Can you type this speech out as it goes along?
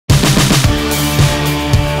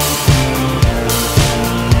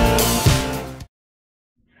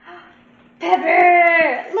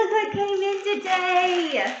Pepper! Look what came in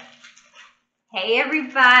today! Hey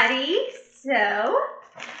everybody! So,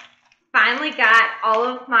 finally got all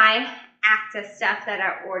of my ACTA stuff that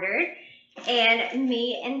I ordered, and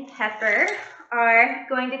me and Pepper are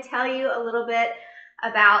going to tell you a little bit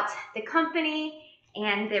about the company,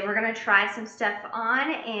 and then we're going to try some stuff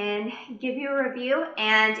on and give you a review.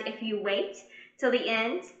 And if you wait till the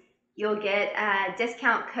end, you'll get a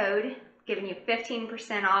discount code giving you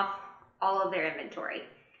 15% off all of their inventory.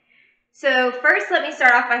 So first, let me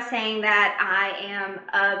start off by saying that I am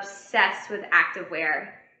obsessed with activewear.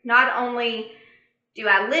 Not only do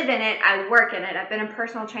I live in it, I work in it. I've been a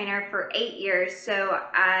personal trainer for 8 years, so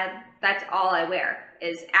that's all I wear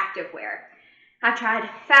is activewear. I've tried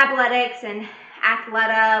Fabletics and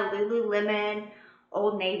Athleta, Lululemon,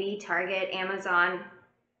 Old Navy, Target, Amazon,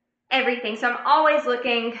 everything. So I'm always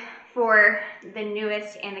looking for the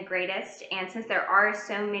newest and the greatest. And since there are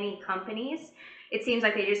so many companies, it seems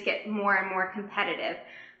like they just get more and more competitive.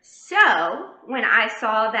 So when I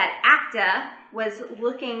saw that ACTA was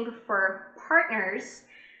looking for partners,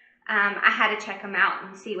 I had to check them out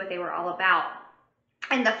and see what they were all about.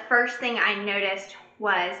 And the first thing I noticed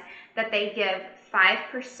was that they give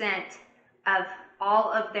 5% of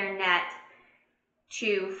all of their net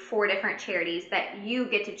to 4 different charities that you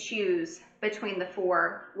get to choose between the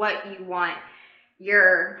 4 what you want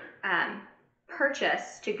your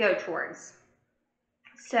purchase to go towards.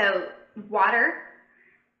 So water,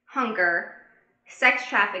 hunger, sex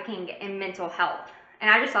trafficking, and mental health. And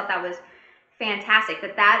I just thought that was fantastic,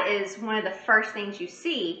 that is one of the first things you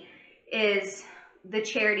see is the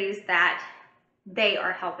charities that they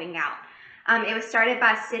are helping out. It was started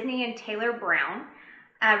by Sydney and Taylor Brown.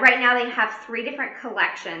 Right now they have 3 different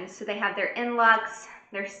collections. So they have their INLUX,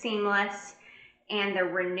 their Seamless, and their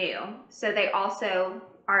Renew. So they also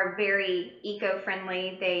are very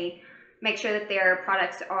eco-friendly. They make sure that their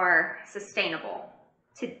products are sustainable.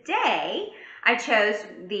 Today, I chose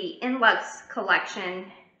the INLUX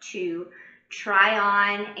collection to try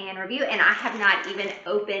on and review, and I have not even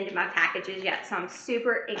opened my packages yet, so I'm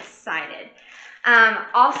super excited.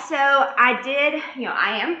 Also,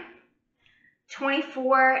 I am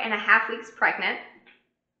 24 and a half weeks pregnant,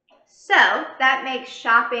 so that makes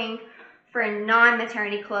shopping for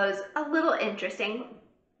non-maternity clothes a little interesting.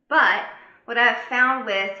 But what I've found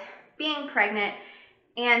with being pregnant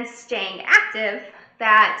and staying active,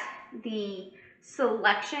 that the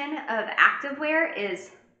selection of activewear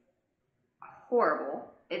is horrible.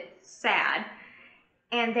 It's sad.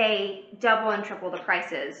 And they double and triple the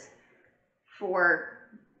prices for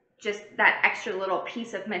just that extra little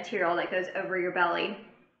piece of material that goes over your belly.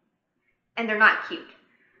 And they're not cute.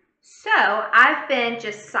 So I've been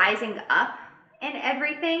just sizing up and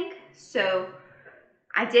everything. So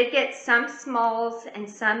I did get some smalls and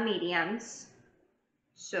some mediums.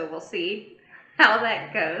 So we'll see how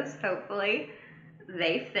that goes. Hopefully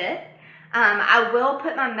they fit. I will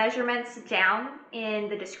put my measurements down in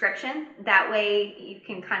the description. That way you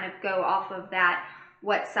can kind of go off of that,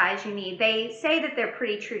 what size you need. They say that they're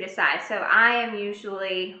pretty true to size. So I am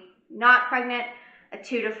usually not pregnant, a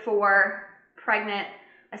 2 to 4, pregnant,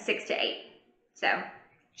 a 6 to 8. So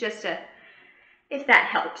just if that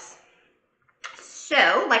helps.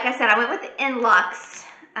 So like I said, I went with the INLUX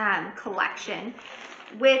collection,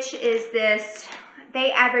 which is this,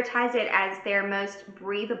 they advertise it as their most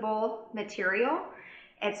breathable material.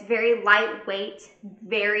 It's very lightweight,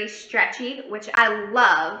 very stretchy, which I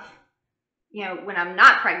love, you know, when I'm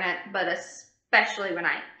not pregnant, but especially when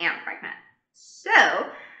I am pregnant. So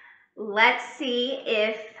let's see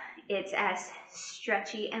if it's as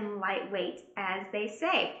stretchy and lightweight as they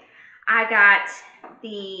say. I got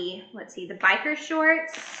the, let's see, the biker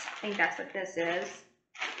shorts. I think that's what this is.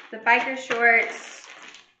 The biker shorts,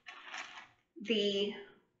 the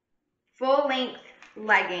full length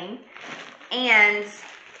legging, and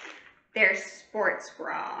their sports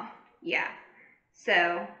bra. Yeah.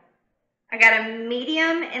 So I got a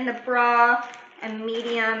medium in the bra, a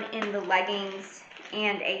medium in the leggings,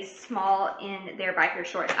 and a small in their biker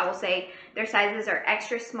shorts. I will say their sizes are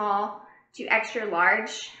extra small to extra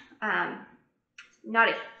large. Not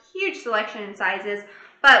a huge selection in sizes,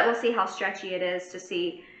 but we'll see how stretchy it is to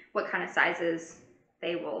see what kind of sizes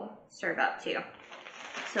they will serve up to.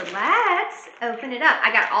 So let's open it up.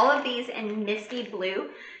 I got all of these in Misty Blue.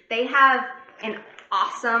 They have an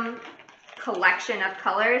awesome collection of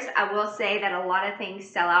colors. I will say that a lot of things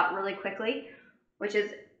sell out really quickly, which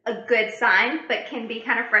is a good sign, but can be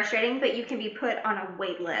kind of frustrating, but you can be put on a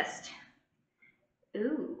wait list.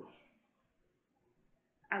 Ooh,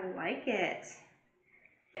 I like it.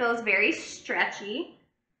 Feels very stretchy.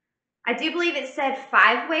 I do believe it said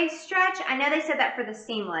 5-way stretch. I know they said that for the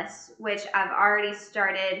seamless, which I've already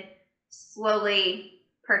started slowly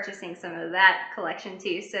purchasing some of that collection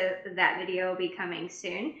too, so that video will be coming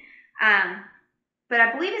soon. But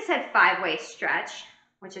I believe it said 5-way stretch,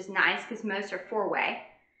 which is nice because most are 4-way.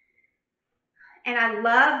 And I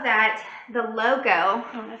love that the logo, I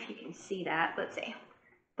don't know if you can see that, let's see.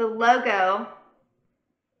 The logo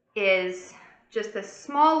is just a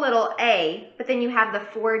small little A, but then you have the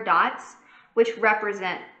 4 dots, which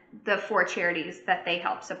represent the 4 charities that they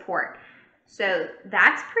help support. So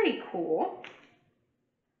that's pretty cool.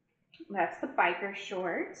 That's the biker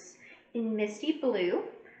shorts in Misty Blue.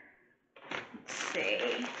 Let's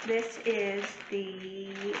see, this is the,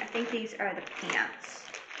 I think these are the pants,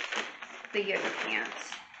 the yoga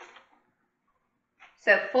pants.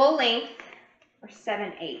 So full length or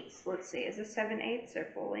 7/8. Let's see, is this 7/8 or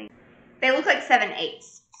full length? They look like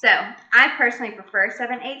 7/8. So I personally prefer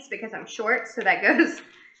 7/8 because I'm short, so that goes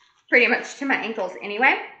pretty much to my ankles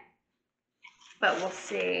anyway. But we'll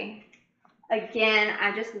see. Again,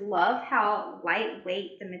 I just love how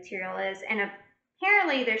lightweight the material is, and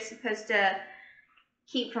apparently they're supposed to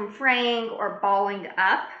keep from fraying or balling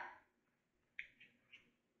up.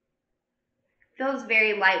 Feels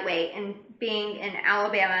very lightweight, and being in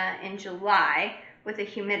Alabama in July with the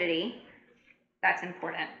humidity, that's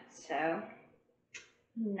important. So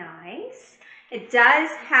nice. It does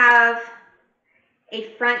have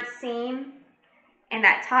a front seam and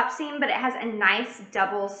that top seam, but it has a nice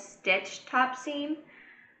double stitch top seam,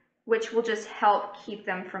 which will just help keep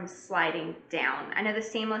them from sliding down. I know the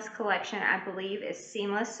seamless collection, I believe, is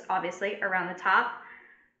seamless, obviously, around the top,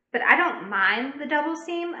 but I don't mind the double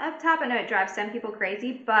seam up top. I know it drives some people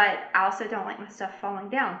crazy, but I also don't like my stuff falling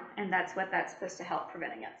down, and that's what that's supposed to help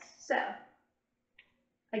prevent against. So,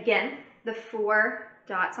 again, the 4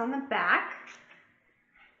 dots on the back.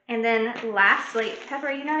 And then lastly, Pepper,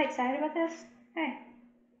 are you not excited about this? Hey.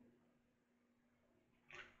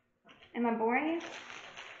 Am I boring you?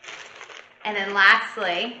 And then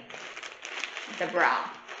lastly, the bra.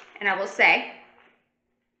 And I will say,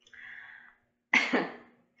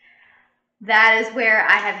 that is where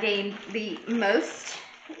I have gained the most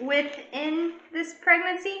within this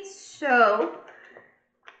pregnancy. So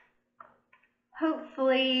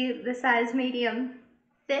hopefully the size medium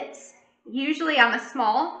fits. Usually I'm a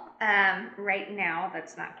small. Right now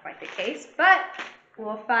that's not quite the case, but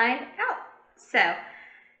we'll find out. So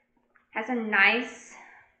has a nice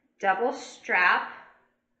double strap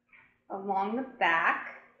along the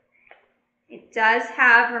back. It does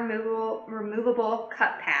have removable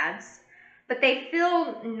cup pads, but they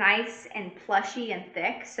feel nice and plushy and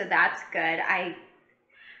thick, so that's good.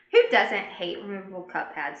 Who doesn't hate removable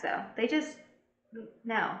cup pads though? They just,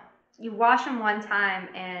 no. You wash them one time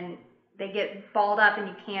and they get balled up and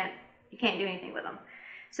you can't do anything with them.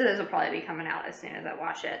 So those will probably be coming out as soon as I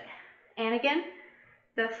wash it. And again,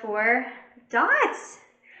 the 4 dots.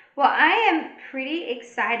 Well, I am pretty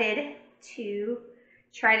excited to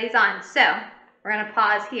try these on. So we're gonna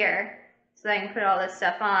pause here so I can put all this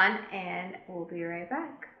stuff on, and we'll be right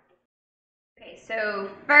back. Okay, so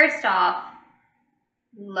first off,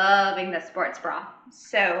 loving the sports bra.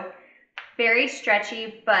 So very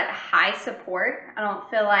stretchy, but high support. I don't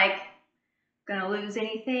feel like I'm gonna lose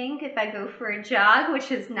anything if I go for a jog,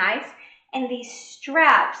 which is nice. And these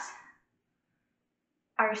straps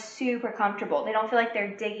are super comfortable. They don't feel like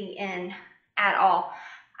they're digging in at all.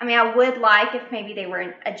 I mean, I would like if maybe they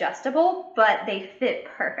were adjustable, but they fit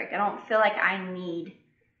perfect. I don't feel like I need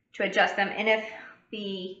to adjust them. And if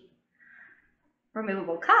the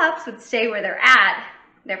removable cups would stay where they're at,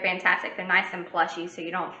 they're fantastic. They're nice and plushy, so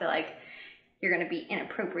you don't feel like you're gonna be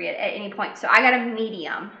inappropriate at any point. So I got a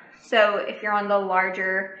medium. So if you're on the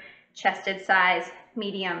larger chested size,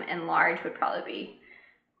 medium and large would probably be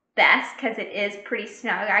best because it is pretty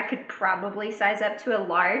snug. I could probably size up to a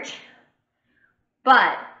large,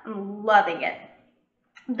 but I'm loving it.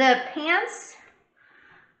 The pants,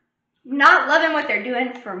 not loving what they're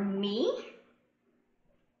doing for me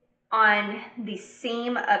on the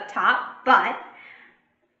seam up top, but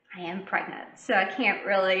I am pregnant, so I can't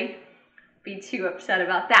really be too upset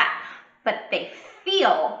about that. But they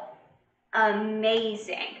feel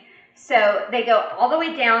amazing. So they go all the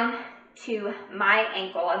way down to my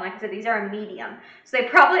ankle, and like I said, these are a medium, so they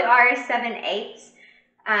probably are a 7/8.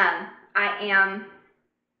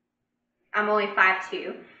 I'm only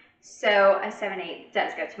 5'2", so a 7/8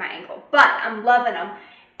 does go to my ankle, but I'm loving them,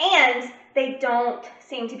 and they don't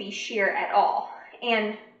seem to be sheer at all.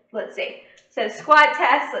 And let's see, so squat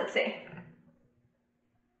test, let's see.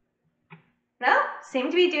 No, seem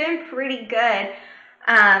to be doing pretty good.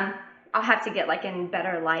 I'll have to get like in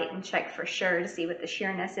better light and check for sure to see what the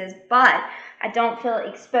sheerness is, but I don't feel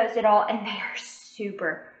exposed at all, and they are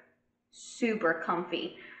super, super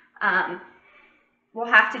comfy. We'll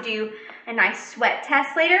have to do a nice sweat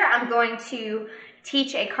test later. I'm going to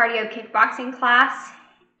teach a cardio kickboxing class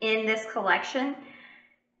in this collection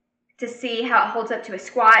to see how it holds up to a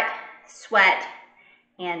squat, sweat,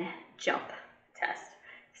 and jump test.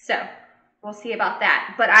 So we'll see about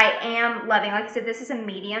that. But I am loving, like I said, this is a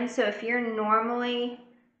medium, so if you're normally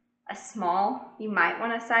a small, you might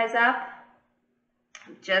want to size up.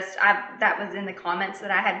 That was in the comments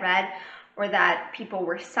that I had read, or that people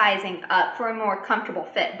were sizing up for a more comfortable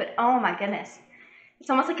fit. But oh my goodness, it's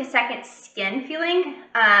almost like a second skin feeling.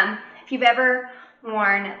 If you've ever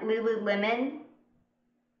worn Lululemon,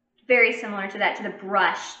 very similar to that, to the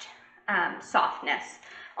brushed softness.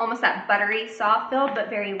 Almost that buttery soft feel, but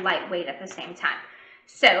very lightweight at the same time.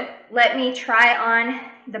 So let me try on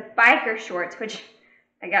the biker shorts, which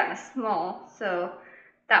I got in a small, so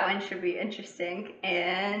that one should be interesting,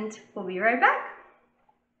 and we'll be right back.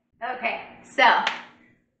 Okay, so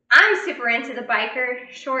I'm super into the biker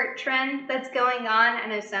short trend that's going on. I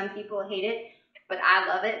know some people hate it, but I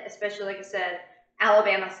love it, especially, like I said,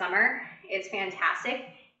 Alabama summer is fantastic,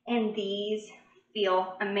 and these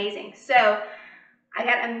feel amazing. So I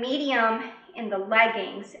got a medium in the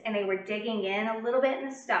leggings, and they were digging in a little bit in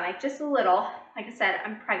the stomach, just a little. Like I said,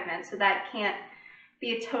 I'm pregnant, so that can't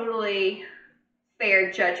be a totally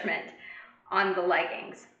fair judgment on the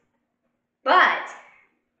leggings. But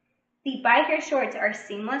the biker shorts are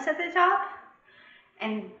seamless at the top,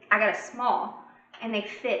 and I got a small, and they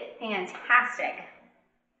fit fantastic.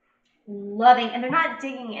 Loving, and they're not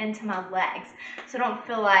digging into my legs, so I don't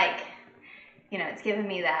feel like, you know, it's giving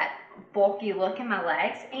me that bulky look in my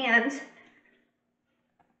legs. And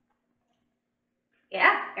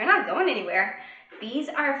yeah, they're not going anywhere. These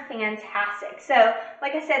are fantastic. So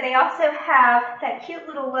like I said, they also have that cute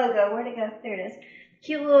little logo. Where'd it go? There it is.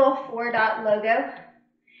 Cute little 4-dot logo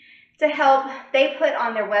to help, they put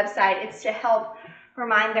on their website, it's to help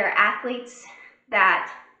remind their athletes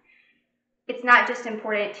that it's not just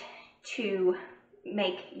important to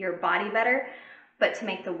make your body better, but to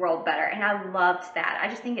make the world better. And I loved that. I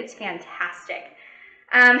just think it's fantastic.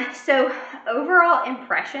 So overall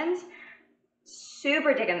impressions,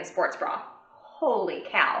 super digging the sports bra. Holy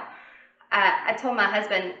cow. I told my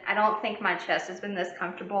husband, I don't think my chest has been this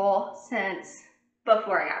comfortable since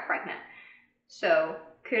before I got pregnant. So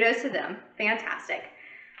kudos to them, fantastic.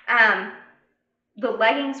 The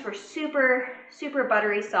leggings were super, super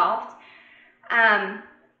buttery soft.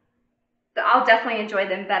 I'll definitely enjoy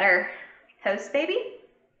them better post baby,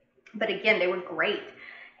 but again, they were great.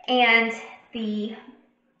 And the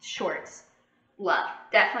shorts, love.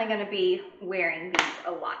 Definitely going to be wearing these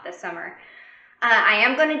a lot this summer. I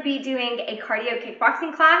am going to be doing a cardio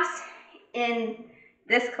kickboxing class in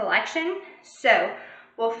this collection, so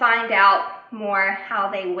we'll find out more how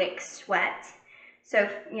they wick sweat. So,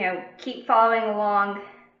 you know, keep following along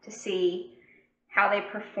to see how they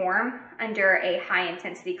perform under a high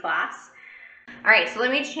intensity class. All right, so let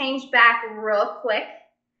me change back real quick,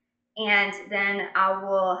 and then I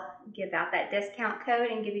will give out that discount code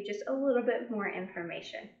and give you just a little bit more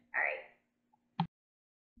information. All right.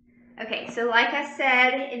 Okay, so like I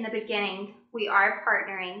said in the beginning, we are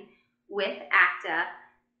partnering with ACTA.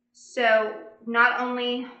 So not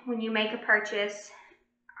only when you make a purchase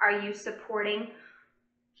are you supporting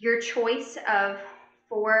your choice of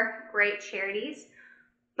 4 great charities,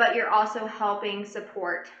 but you're also helping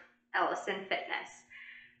support Ellison Fitness.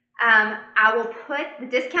 I will put, the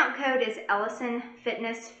discount code is Ellison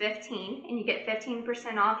Fitness 15, and you get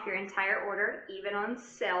 15% off your entire order, even on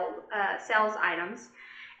sales items.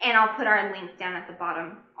 And I'll put our link down at the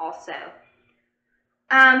bottom also.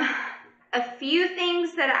 A few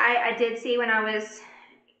things that I did see when I was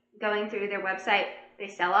going through their website, they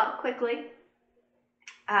sell out quickly.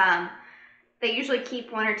 They usually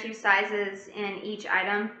keep 1 or 2 sizes in each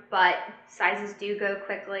item, but sizes do go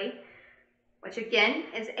quickly, which again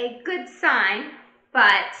is a good sign,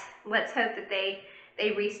 but let's hope that they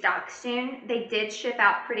restock soon. They did ship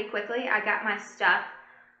out pretty quickly. I got my stuff.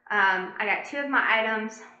 I got 2 of my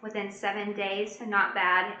items within 7 days, so not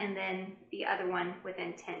bad, and then the other one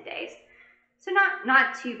within 10 days. So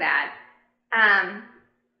not too bad.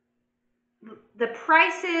 The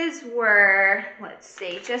prices were, let's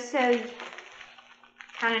see, just so you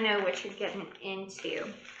kind of know what you're getting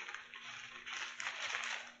into.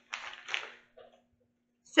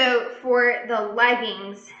 So for the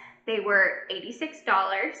leggings, they were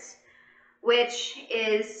 $86, which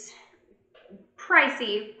is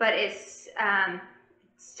pricey, but it's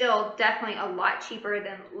Still definitely a lot cheaper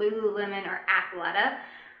than Lululemon or Athleta.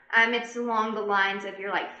 It's along the lines of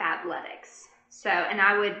your like Fabletics. So, and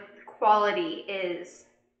quality is,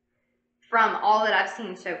 from all that I've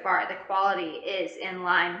seen so far, the quality is in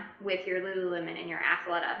line with your Lululemon and your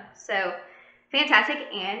Athleta. So fantastic,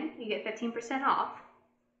 and you get 15% off.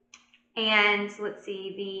 And let's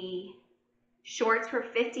see, the shorts were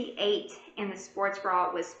 $58 and the sports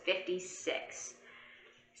bra was $56.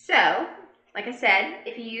 So, like I said,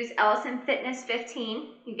 if you use Ellison Fitness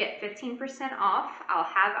 15, you get 15% off. I'll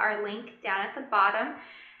have our link down at the bottom.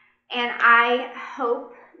 And I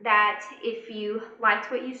hope that if you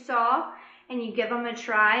liked what you saw and you give them a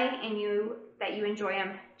try and that you enjoy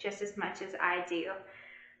them just as much as I do.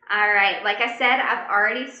 All right, like I said, I've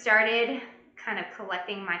already started kind of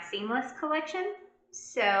collecting my seamless collection.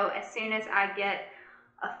 So as soon as I get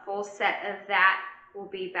a full set of that, we'll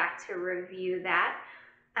be back to review that.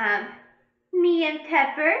 Me and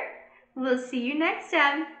Pepper, we'll see you next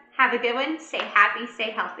time. Have a good one. Stay happy,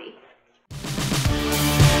 stay healthy.